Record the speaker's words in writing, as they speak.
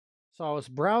So I was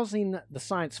browsing the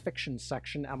science fiction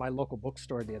section at my local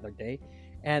bookstore the other day,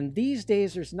 and these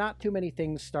days there's not too many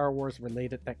things Star Wars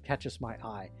related that catches my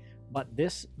eye, but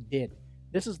this did.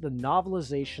 This is the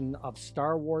novelization of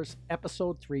Star Wars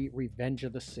Episode 3 Revenge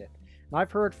of the Sith. Now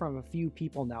I've heard from a few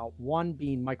people now, one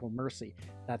being Michael Mercy,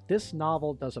 that this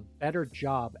novel does a better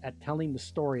job at telling the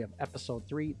story of Episode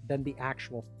 3 than the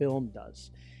actual film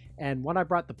does. And when I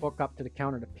brought the book up to the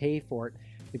counter to pay for it,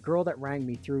 the girl that rang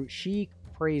me through, she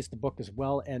praised the book as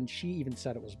well, and she even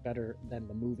said it was better than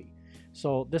the movie.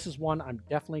 So this is one I'm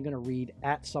definitely going to read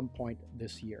at some point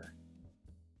this year.